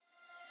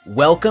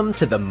Welcome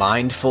to the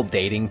Mindful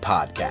Dating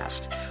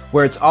Podcast,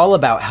 where it's all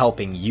about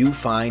helping you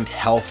find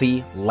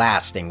healthy,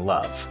 lasting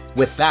love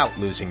without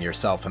losing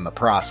yourself in the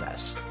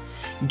process.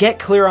 Get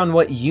clear on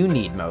what you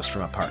need most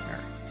from a partner.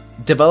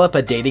 Develop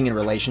a dating and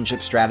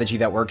relationship strategy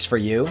that works for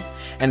you,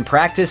 and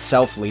practice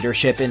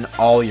self-leadership in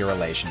all your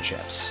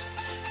relationships.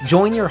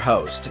 Join your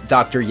host,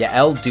 Dr.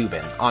 Yael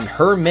Dubin, on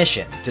her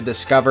mission to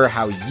discover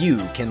how you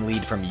can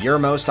lead from your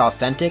most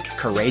authentic,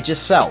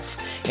 courageous self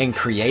and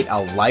create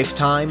a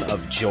lifetime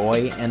of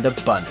joy and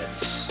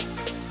abundance.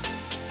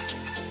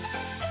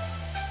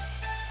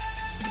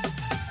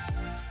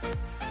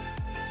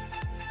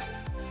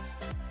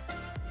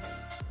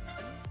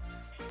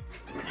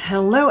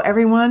 Hello,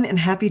 everyone, and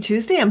happy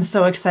Tuesday. I'm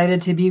so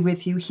excited to be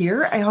with you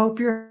here. I hope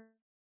you're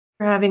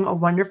having a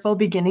wonderful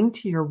beginning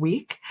to your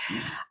week.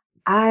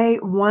 I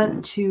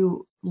want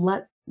to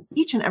let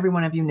each and every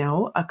one of you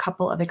know a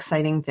couple of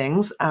exciting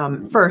things.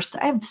 First,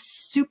 I have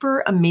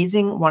super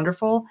amazing,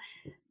 wonderful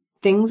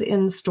things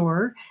in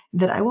store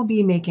that I will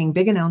be making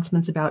big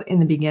announcements about in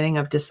the beginning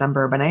of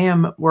December, but I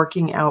am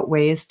working out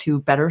ways to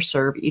better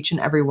serve each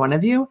and every one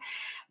of you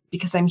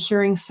because I'm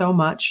hearing so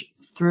much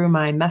through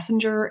my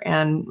messenger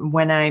and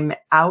when I'm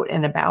out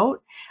and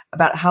about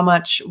how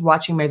much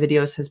watching my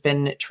videos has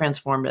been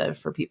transformative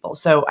for people.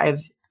 So I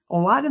have a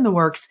lot in the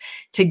works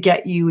to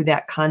get you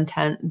that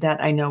content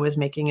that I know is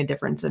making a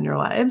difference in your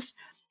lives.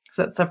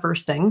 So that's the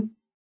first thing.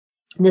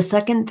 The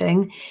second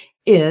thing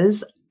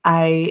is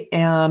I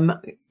am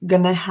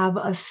going to have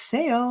a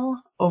sale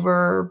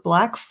over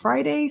Black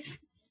Friday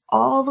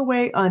all the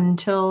way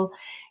until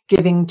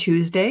Giving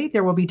Tuesday.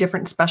 There will be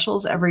different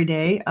specials every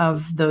day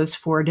of those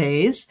 4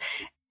 days.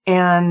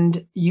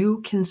 And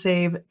you can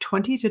save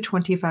 20 to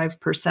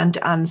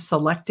 25% on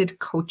selected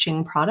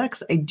coaching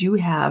products. I do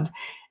have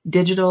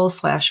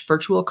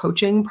digital/virtual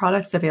coaching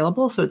products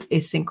available. So it's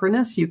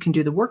asynchronous. You can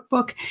do the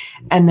workbook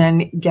and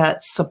then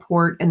get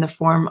support in the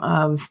form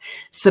of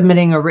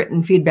submitting a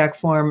written feedback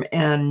form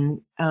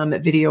and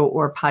video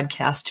or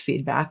podcast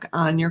feedback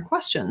on your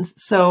questions.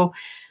 So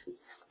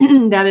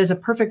that is a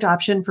perfect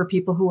option for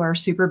people who are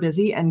super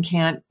busy and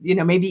can't,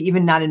 maybe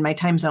even not in my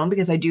time zone,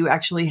 because I do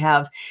actually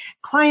have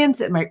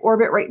clients in my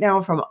orbit right now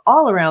from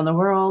all around the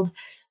world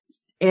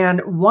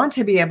and want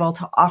to be able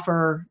to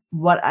offer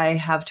what I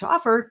have to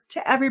offer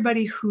to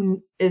everybody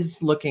who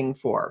is looking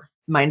for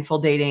mindful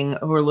dating,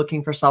 who are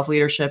looking for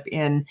self-leadership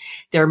in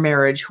their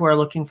marriage, who are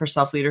looking for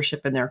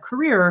self-leadership in their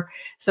career.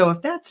 So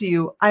if that's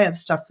you, I have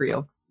stuff for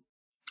you.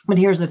 But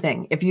here's the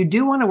thing. If you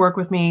do want to work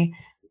with me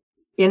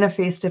in a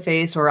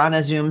face-to-face or on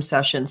a Zoom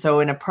session,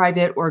 so in a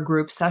private or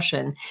group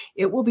session,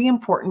 it will be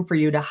important for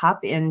you to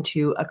hop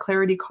into a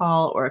clarity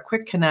call or a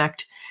quick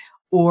connect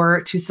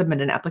or to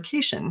submit an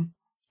application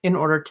in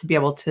order to be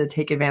able to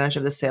take advantage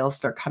of the sales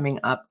that are coming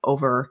up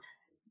over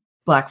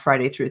Black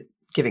Friday through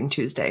Giving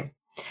Tuesday.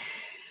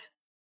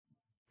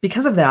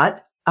 Because of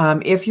that,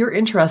 if you're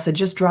interested,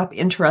 just drop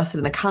interested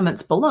in the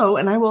comments below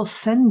and I will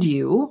send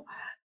you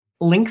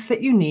links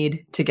that you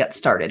need to get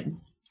started.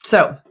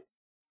 So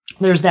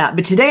there's that.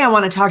 But today I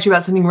want to talk to you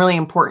about something really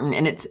important,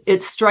 and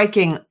it's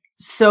striking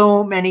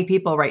so many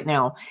people right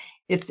now.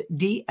 It's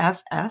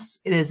DFS.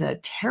 It is a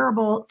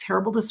terrible,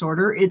 terrible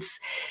disorder. It's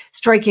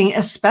striking,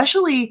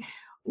 especially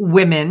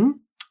women,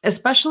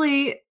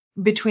 especially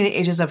between the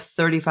ages of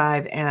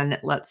 35 and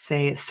let's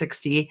say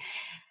 60.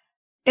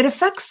 It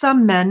affects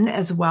some men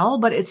as well,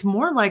 but it's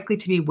more likely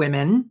to be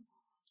women.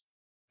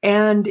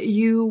 And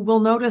you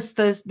will notice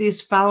these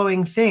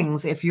following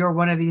things if you're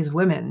one of these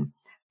women.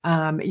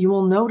 You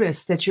will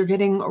notice that you're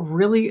getting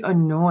really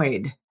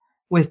annoyed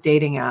with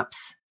dating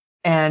apps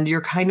and you're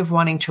kind of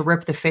wanting to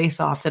rip the face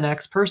off the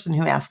next person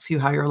who asks you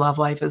how your love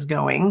life is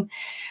going,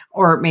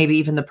 or maybe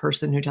even the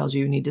person who tells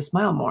you you need to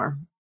smile more.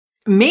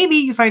 Maybe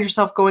you find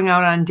yourself going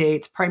out on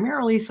dates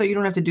primarily so you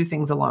don't have to do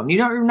things alone.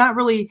 You're not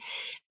really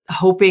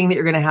hoping that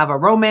you're going to have a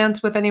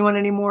romance with anyone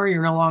anymore.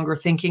 You're no longer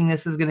thinking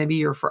this is going to be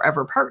your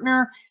forever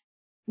partner,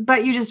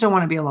 but you just don't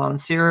want to be alone.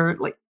 So you're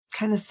like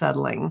kind of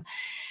settling.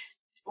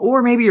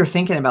 Or maybe you're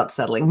thinking about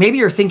settling. Maybe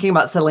you're thinking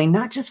about settling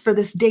not just for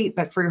this date,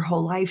 but for your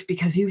whole life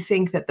because you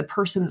think that the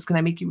person that's going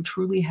to make you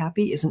truly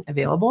happy isn't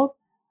available.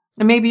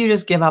 And maybe you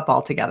just give up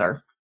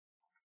altogether.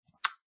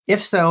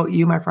 If so,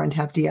 you, my friend,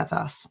 have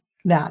DFS.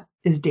 That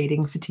is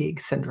dating fatigue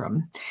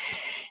syndrome.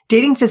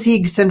 Dating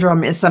fatigue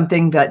syndrome is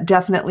something that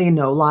definitely,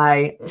 no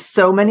lie,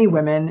 so many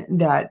women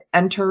that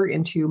enter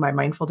into my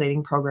mindful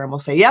dating program will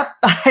say, yep,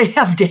 I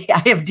have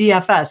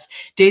DFS,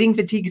 dating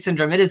fatigue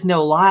syndrome. It is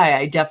no lie.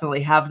 I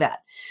definitely have that.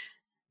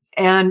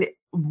 And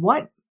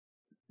what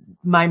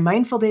my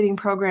mindful dating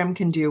program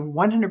can do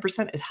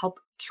 100% is help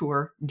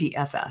cure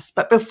DFS.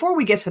 But before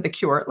we get to the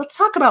cure, let's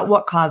talk about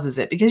what causes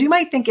it, because you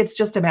might think it's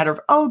just a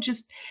matter of,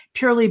 just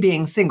purely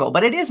being single,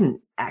 but it isn't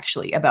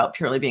actually about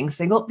purely being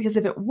single, because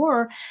if it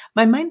were,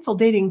 my mindful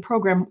dating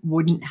program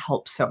wouldn't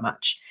help so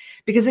much,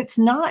 because it's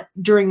not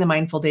during the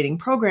mindful dating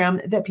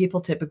program that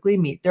people typically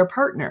meet their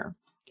partner.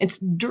 It's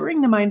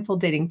during the mindful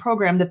dating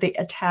program that they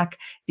attack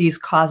these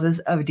causes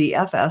of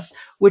DFS,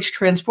 which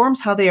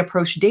transforms how they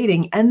approach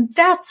dating, and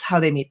that's how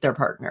they meet their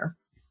partner.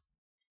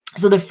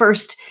 So the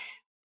first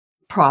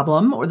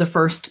problem or the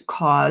first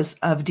cause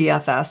of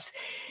DFS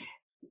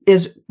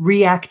is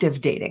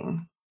reactive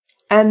dating.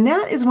 And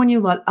that is when you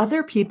let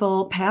other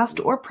people, past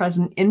or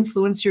present,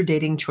 influence your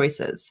dating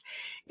choices.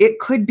 It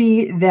could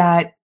be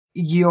that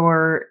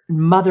your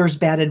mother's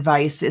bad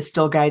advice is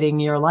still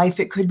guiding your life.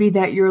 It could be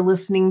that you're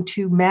listening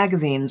to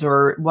magazines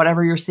or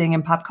whatever you're seeing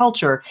in pop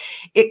culture.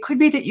 It could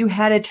be that you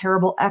had a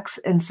terrible ex,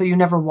 and so you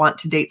never want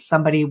to date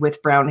somebody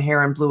with brown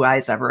hair and blue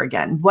eyes ever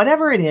again.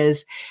 Whatever it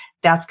is,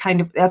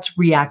 that's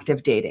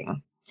reactive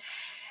dating.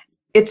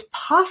 It's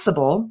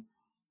possible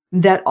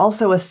that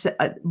also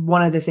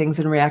one of the things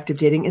in reactive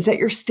dating is that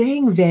you're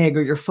staying vague,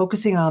 or you're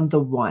focusing on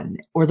the one,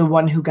 or the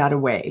one who got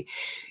away.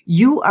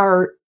 You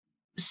are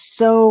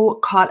so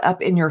caught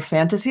up in your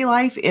fantasy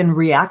life in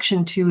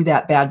reaction to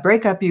that bad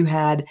breakup you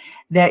had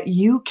that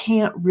you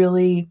can't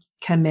really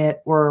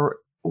commit or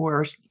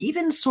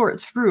even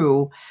sort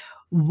through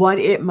what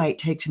it might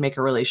take to make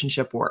a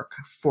relationship work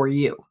for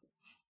you.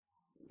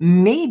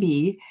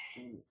 Maybe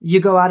you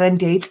go out on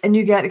dates and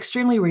you get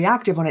extremely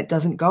reactive when it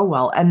doesn't go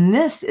well. And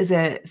this is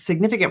a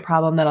significant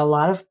problem that a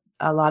lot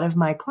of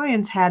my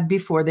clients had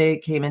before they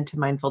came into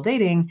mindful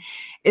dating,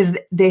 is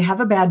they have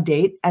a bad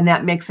date and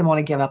that makes them want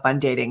to give up on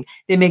dating.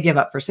 They may give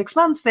up for 6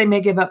 months, they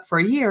may give up for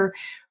a year,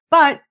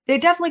 but they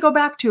definitely go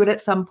back to it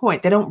at some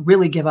point. They don't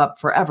really give up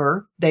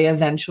forever. They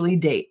eventually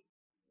date,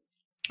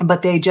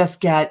 but they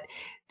just get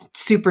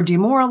super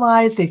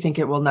demoralized. They think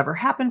it will never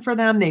happen for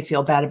them. They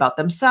feel bad about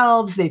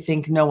themselves. They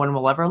think no one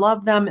will ever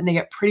love them, and they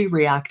get pretty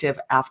reactive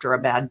after a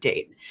bad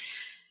date.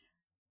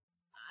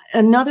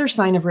 Another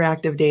sign of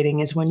reactive dating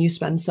is when you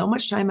spend so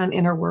much time on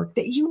inner work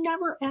that you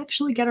never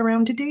actually get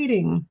around to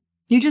dating.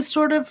 You just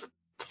sort of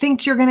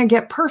think you're going to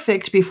get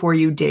perfect before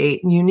you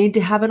date, and you need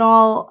to have it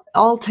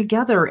all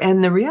together.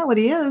 And the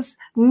reality is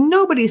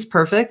nobody's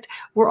perfect.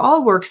 We're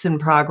all works in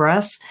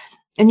progress.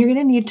 And you're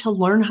going to need to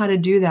learn how to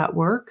do that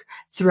work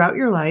throughout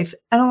your life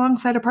and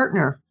alongside a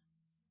partner.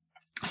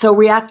 So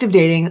reactive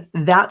dating,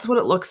 that's what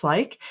it looks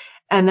like.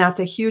 And that's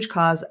a huge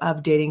cause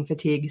of dating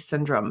fatigue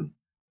syndrome.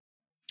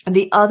 And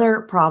the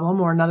other problem,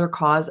 or another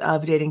cause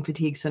of dating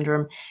fatigue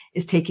syndrome,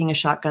 is taking a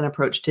shotgun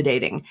approach to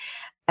dating.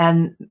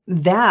 And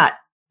that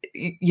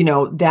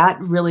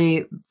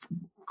really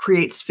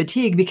creates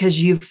fatigue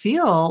because you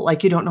feel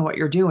like you don't know what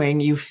you're doing.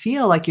 You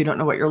feel like you don't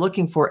know what you're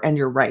looking for, and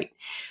you're right.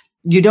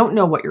 You don't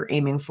know what you're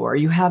aiming for.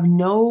 You have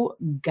no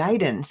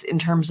guidance in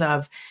terms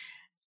of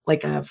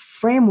like a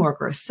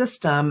framework or a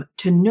system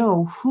to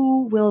know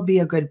who will be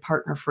a good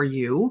partner for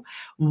you.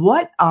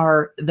 What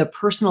are the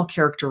personal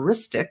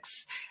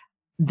characteristics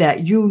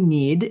that you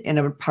need in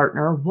a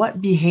partner?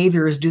 What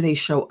behaviors do they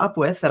show up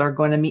with that are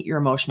going to meet your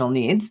emotional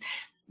needs?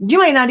 You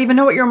might not even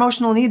know what your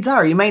emotional needs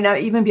are. You might not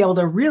even be able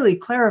to really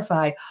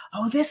clarify,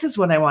 oh, this is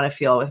what I want to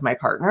feel with my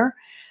partner.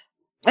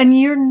 And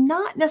you're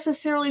not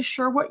necessarily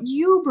sure what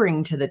you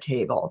bring to the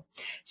table.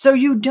 So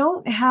you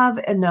don't have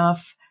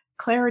enough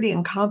clarity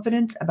and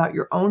confidence about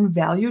your own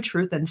value,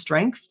 truth, and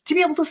strength to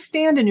be able to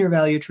stand in your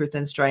value, truth,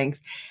 and strength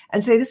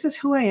and say, this is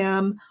who I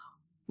am,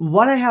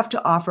 what I have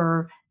to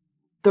offer.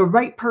 The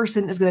right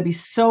person is going to be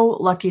so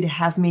lucky to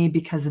have me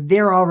because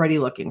they're already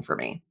looking for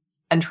me.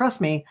 And trust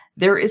me,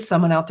 there is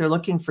someone out there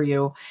looking for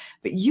you,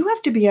 but you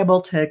have to be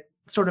able to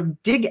sort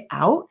of dig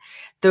out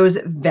those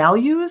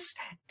values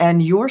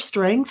and your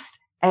strengths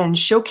and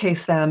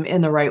showcase them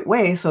in the right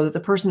way so that the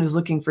person who's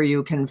looking for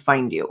you can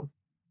find you.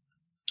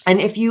 And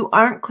if you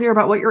aren't clear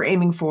about what you're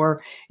aiming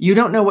for, you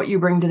don't know what you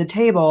bring to the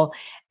table,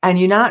 and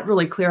you're not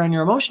really clear on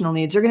your emotional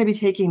needs, you're going to be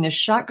taking this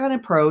shotgun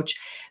approach,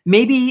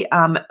 maybe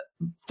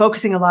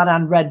focusing a lot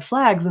on red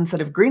flags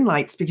instead of green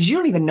lights, because you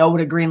don't even know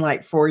what a green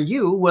light for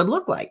you would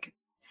look like.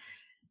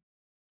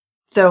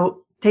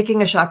 So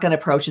taking a shotgun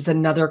approach is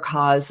another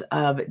cause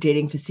of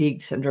dating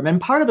fatigue syndrome. And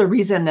part of the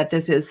reason that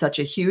this is such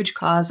a huge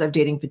cause of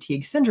dating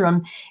fatigue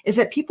syndrome is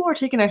that people are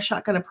taking a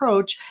shotgun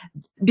approach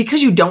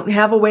because you don't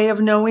have a way of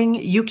knowing.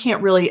 You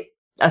can't really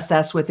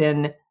assess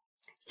within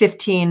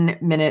 15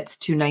 minutes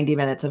to 90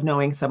 minutes of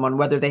knowing someone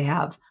whether they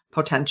have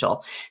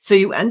potential. So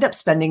you end up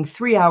spending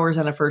 3 hours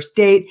on a first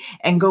date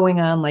and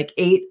going on like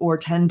 8 or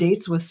 10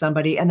 dates with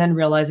somebody, and then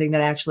realizing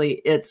that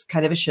actually it's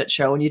kind of a shit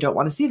show and you don't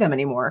want to see them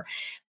anymore.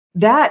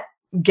 That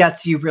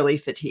gets you really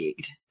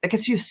fatigued. It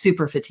gets you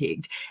super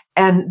fatigued.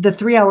 And the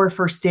 3-hour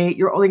first date,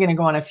 you're only going to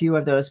go on a few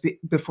of those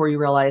before you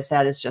realize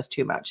that is just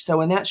too much.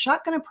 So in that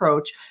shotgun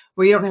approach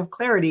where you don't have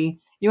clarity,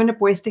 you end up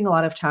wasting a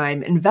lot of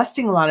time,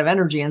 investing a lot of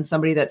energy in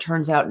somebody that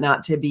turns out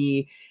not to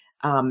be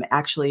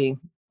actually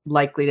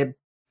likely to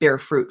bear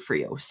fruit for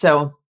you.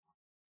 So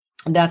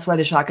that's why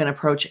the shotgun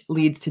approach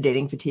leads to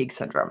dating fatigue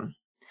syndrome.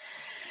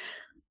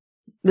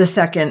 The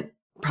second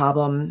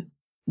problem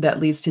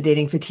that leads to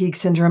dating fatigue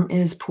syndrome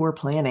is poor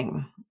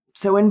planning.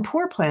 So in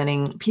poor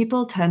planning,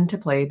 people tend to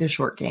play the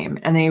short game,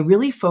 and they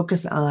really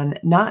focus on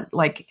not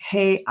like,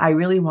 hey, I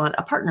really want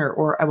a partner,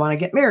 or I want to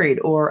get married,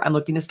 or I'm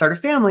looking to start a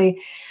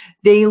family.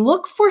 They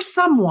look for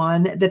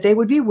someone that they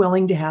would be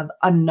willing to have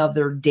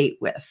another date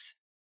with,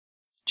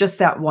 just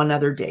that one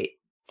other date.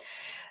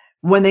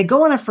 When they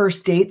go on a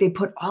first date, they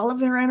put all of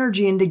their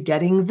energy into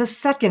getting the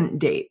second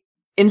date.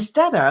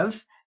 instead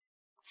of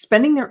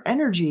spending their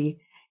energy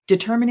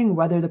determining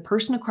whether the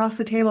person across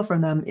the table from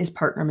them is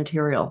partner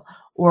material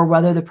or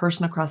whether the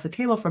person across the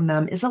table from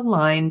them is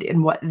aligned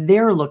in what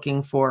they're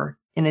looking for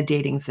in a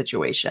dating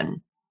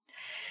situation.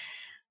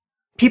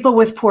 People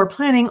with poor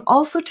planning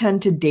also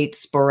tend to date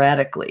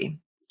sporadically.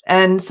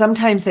 And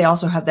sometimes they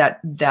also have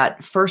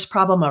that first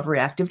problem of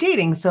reactive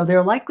dating. So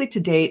they're likely to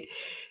date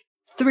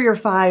 3 or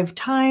 5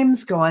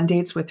 times, go on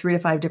dates with 3 to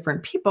 5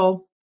 different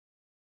people.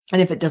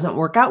 And if it doesn't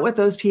work out with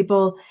those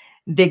people,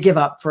 they give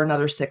up for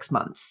another 6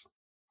 months.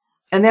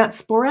 And that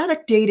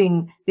sporadic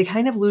dating, they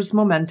kind of lose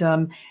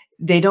momentum.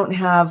 They don't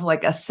have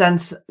like a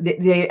sense,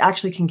 they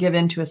actually can give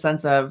into a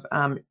sense of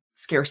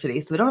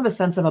scarcity. So they don't have a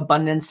sense of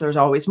abundance. There's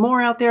always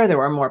more out there.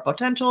 There are more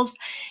potentials.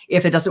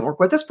 If it doesn't work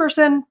with this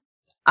person,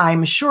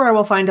 I'm sure I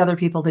will find other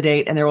people to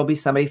date and there will be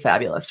somebody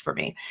fabulous for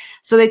me.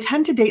 So they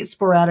tend to date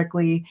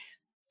sporadically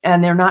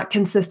and they're not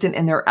consistent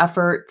in their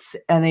efforts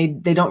and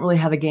they don't really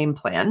have a game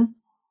plan.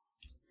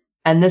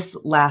 And this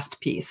last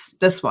piece,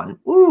 this one,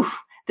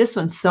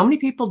 so many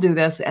people do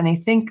this and they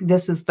think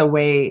this is the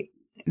way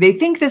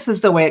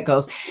it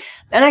goes.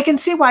 And I can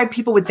see why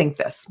people would think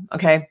this,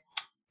 okay?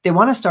 They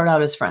want to start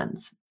out as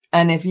friends.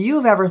 And if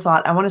you've ever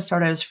thought, I want to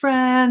start out as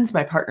friends,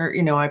 my partner,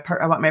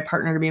 I want my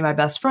partner to be my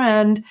best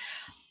friend.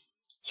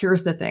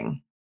 Here's the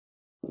thing.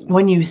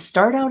 When you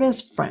start out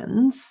as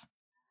friends,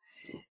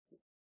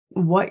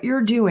 what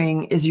you're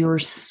doing is you're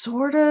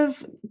sort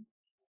of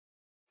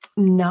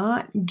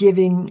not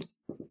giving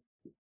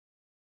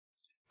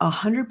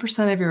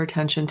 100% of your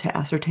attention to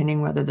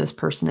ascertaining whether this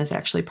person is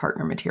actually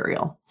partner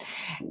material.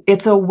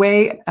 It's a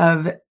way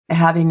of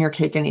having your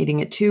cake and eating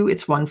it too.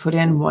 It's 1 foot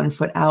in, 1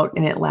 foot out,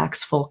 and it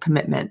lacks full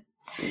commitment.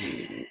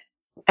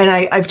 And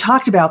I've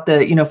talked about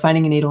the,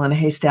 finding a needle in a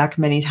haystack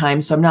many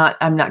times. So I'm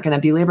not going to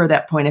belabor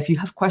that point. If you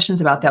have questions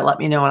about that, let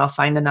me know and I'll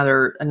find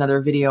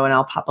another video and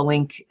I'll pop a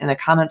link in the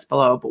comments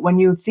below. But when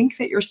you think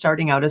that you're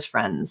starting out as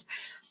friends,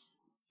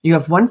 you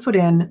have 1 foot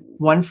in,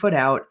 1 foot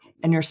out,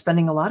 and you're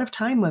spending a lot of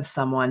time with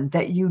someone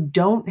that you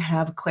don't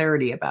have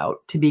clarity about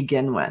to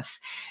begin with.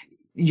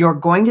 You're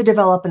going to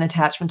develop an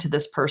attachment to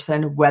this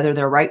person, whether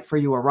they're right for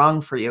you or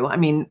wrong for you. I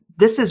mean,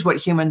 this is what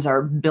humans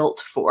are built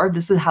for.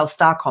 This is how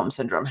Stockholm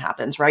syndrome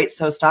happens, right?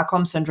 So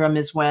Stockholm syndrome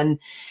is when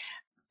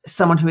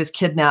someone who is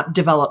kidnapped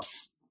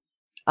develops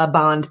a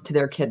bond to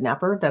their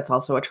kidnapper. That's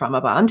also a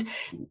trauma bond.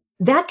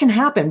 That can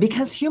happen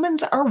because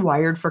humans are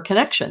wired for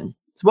connection.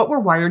 It's what we're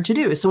wired to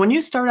do. So when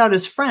you start out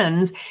as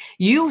friends,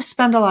 you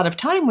spend a lot of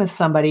time with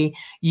somebody,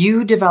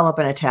 you develop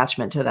an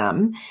attachment to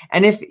them.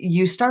 And if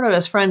you start out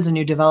as friends and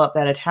you develop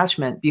that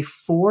attachment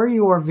before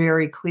you're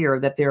very clear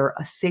that they're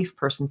a safe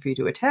person for you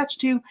to attach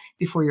to,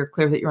 before you're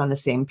clear that you're on the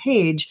same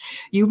page,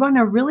 you run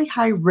a really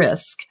high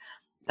risk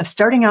of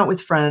starting out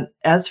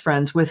as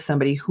friends with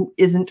somebody who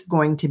isn't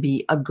going to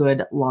be a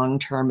good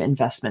long-term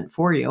investment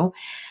for you.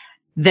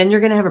 Then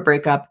you're going to have a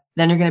breakup.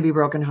 Then you're going to be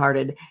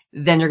brokenhearted.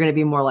 Then you're going to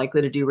be more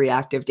likely to do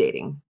reactive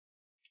dating.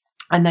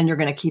 And then you're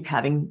going to keep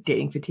having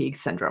dating fatigue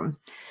syndrome.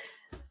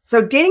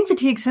 So dating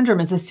fatigue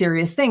syndrome is a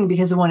serious thing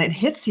because when it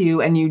hits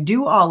you and you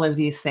do all of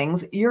these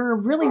things, you're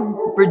really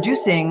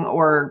reducing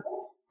or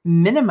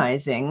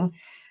minimizing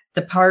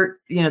the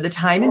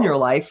time in your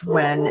life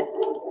when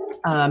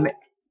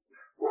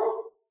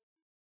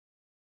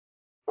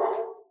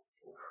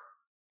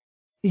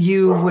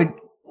you would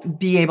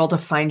be able to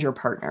find your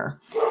partner.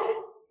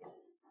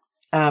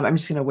 I'm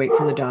just going to wait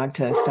for the dog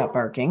to stop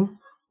barking.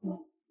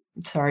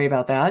 Sorry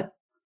about that.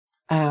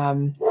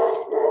 I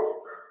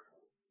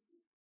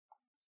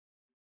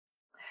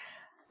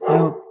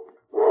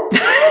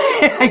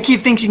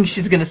keep thinking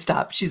she's going to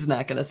stop. She's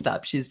not going to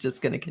stop. She's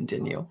just going to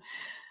continue.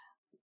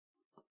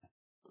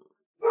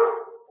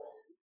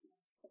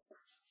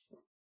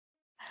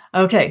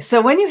 Okay,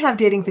 so when you have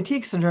dating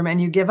fatigue syndrome and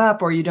you give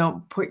up or you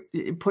don't put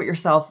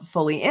yourself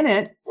fully in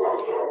it,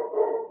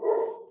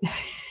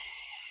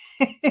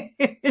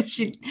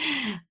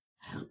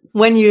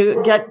 when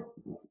you get,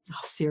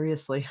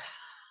 seriously,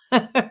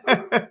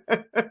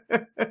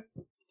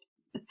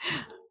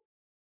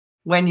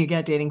 when you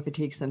get dating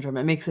fatigue syndrome,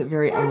 it makes it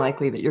very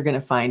unlikely that you're going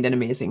to find an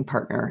amazing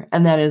partner.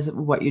 And that is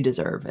what you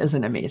deserve, is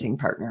an amazing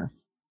partner.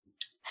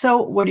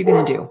 So what are you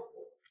going to do?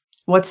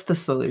 What's the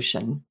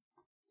solution?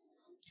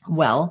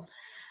 Well,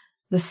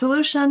 the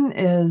solution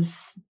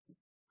is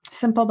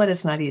simple, but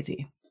it's not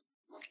easy.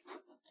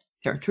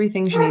 There are 3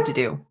 things you need to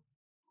do.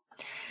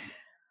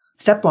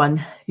 Step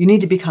 1, you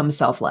need to become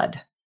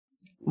self-led.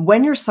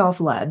 When you're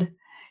self-led,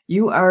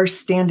 you are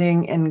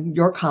standing in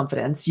your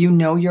confidence. You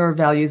know your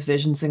values,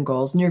 visions, and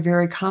goals, and you're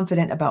very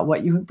confident about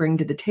what you bring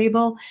to the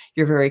table.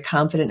 You're very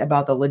confident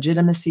about the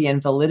legitimacy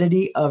and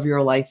validity of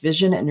your life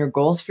vision and your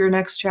goals for your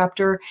next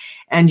chapter,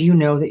 and you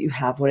know that you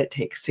have what it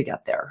takes to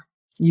get there.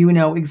 You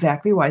know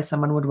exactly why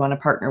someone would want to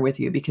partner with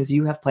you because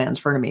you have plans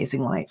for an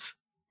amazing life.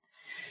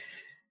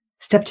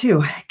 Step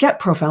 2, get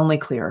profoundly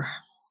clear.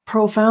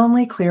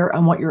 Profoundly clear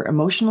on what your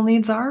emotional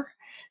needs are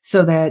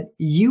so that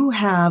you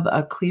have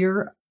a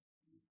clear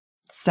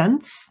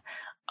sense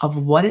of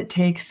what it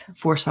takes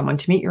for someone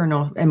to meet your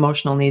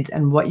emotional needs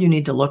and what you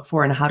need to look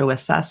for and how to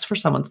assess for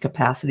someone's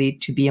capacity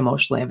to be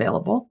emotionally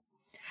available.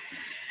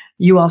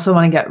 You also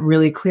want to get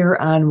really clear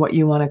on what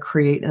you want to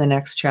create in the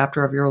next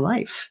chapter of your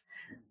life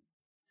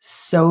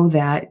so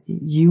that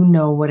you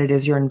know what it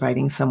is you're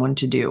inviting someone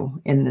to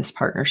do in this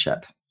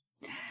partnership.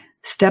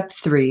 Step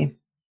 3,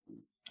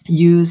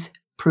 use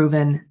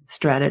proven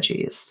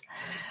strategies.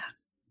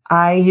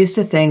 I used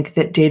to think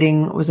that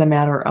dating was a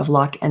matter of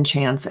luck and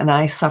chance, and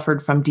I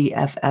suffered from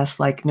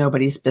DFS like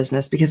nobody's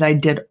business because I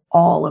did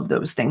all of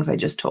those things I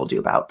just told you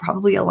about,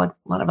 probably a lot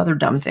of other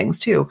dumb things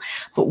too.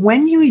 But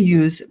when you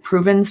use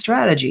proven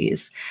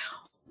strategies,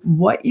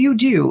 what you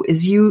do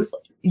is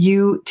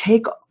you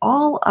take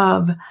all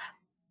of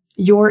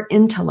your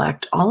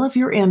intellect, all of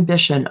your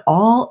ambition,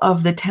 all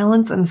of the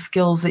talents and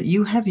skills that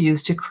you have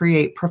used to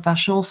create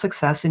professional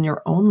success in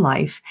your own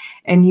life,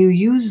 and you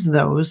use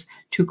those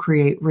to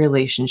create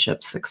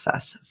relationship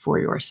success for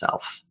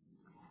yourself.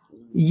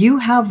 You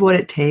have what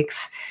it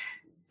takes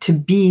to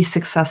be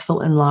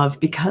successful in love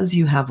because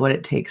you have what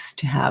it takes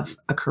to have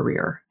a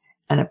career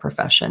and a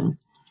profession.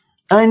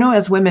 And I know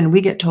as women,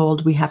 we get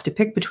told we have to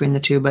pick between the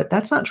two, but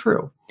that's not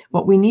true.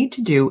 What we need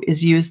to do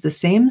is use the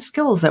same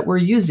skills that we're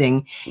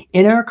using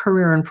in our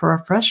career and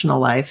professional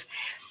life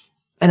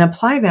and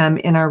apply them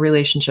in our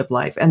relationship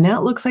life. And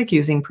that looks like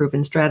using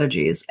proven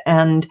strategies.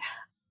 And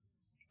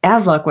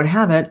as luck would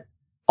have it,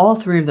 all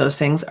 3 of those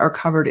things are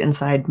covered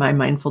inside my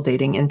Mindful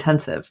Dating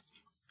Intensive,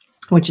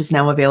 which is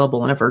now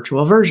available in a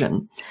virtual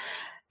version.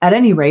 At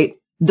any rate,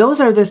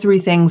 those are the 3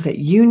 things that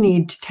you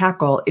need to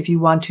tackle if you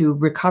want to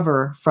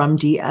recover from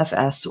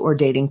DFS or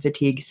dating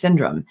fatigue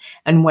syndrome.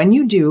 And when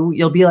you do,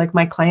 you'll be like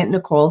my client,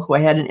 Nicole, who I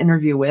had an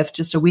interview with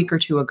just a week or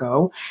 2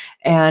 ago.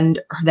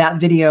 And that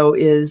video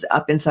is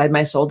up inside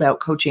my sold out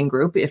coaching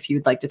group if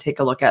you'd like to take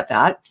a look at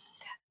that.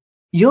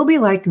 You'll be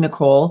like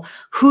Nicole,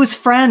 whose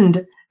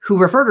friend who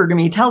referred her to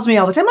me tells me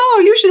all the time,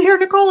 oh, you should hear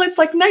Nicole. It's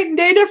like night and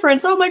day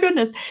difference. Oh my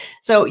goodness.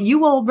 So you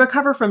will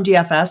recover from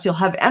DFS. You'll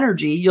have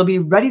energy. You'll be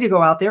ready to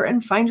go out there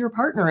and find your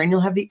partner, and you'll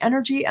have the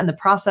energy and the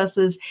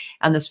processes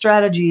and the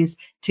strategies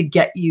to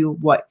get you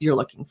what you're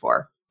looking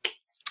for.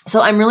 So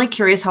I'm really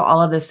curious how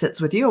all of this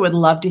sits with you. I would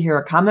love to hear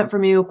a comment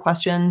from you,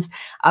 questions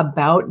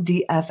about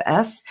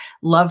DFS.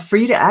 Love for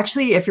you to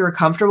actually, if you're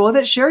comfortable with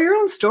it, share your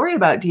own story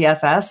about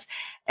DFS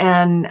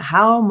and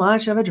how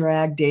much of a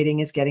drag dating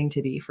is getting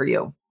to be for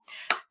you.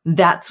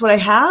 That's what I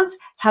have.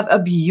 Have a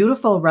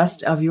beautiful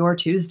rest of your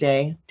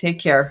Tuesday. Take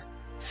care.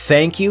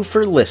 Thank you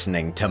for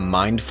listening to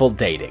Mindful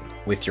Dating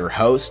with your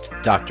host,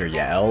 Dr.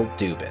 Yael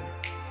Dubin.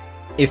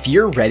 If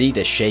you're ready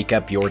to shake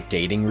up your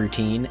dating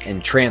routine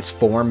and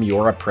transform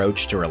your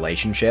approach to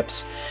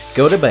relationships,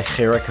 go to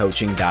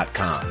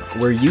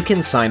BechiraCoaching.com, where you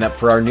can sign up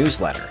for our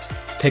newsletter,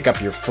 pick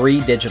up your free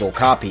digital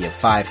copy of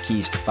 5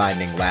 Keys to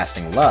Finding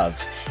Lasting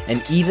Love,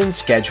 and even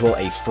schedule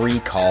a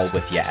free call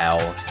with Yael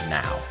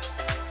now.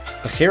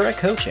 Bechira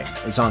Coaching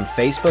is on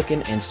Facebook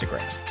and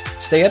Instagram.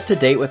 Stay up to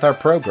date with our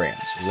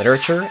programs,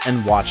 literature,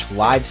 and watch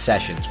live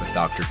sessions with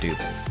Dr.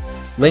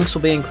 Dubin. Links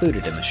will be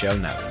included in the show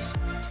notes.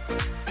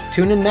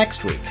 Tune in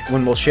next week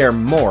when we'll share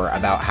more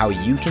about how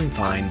you can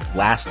find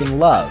lasting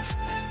love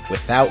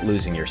without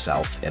losing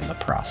yourself in the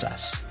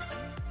process.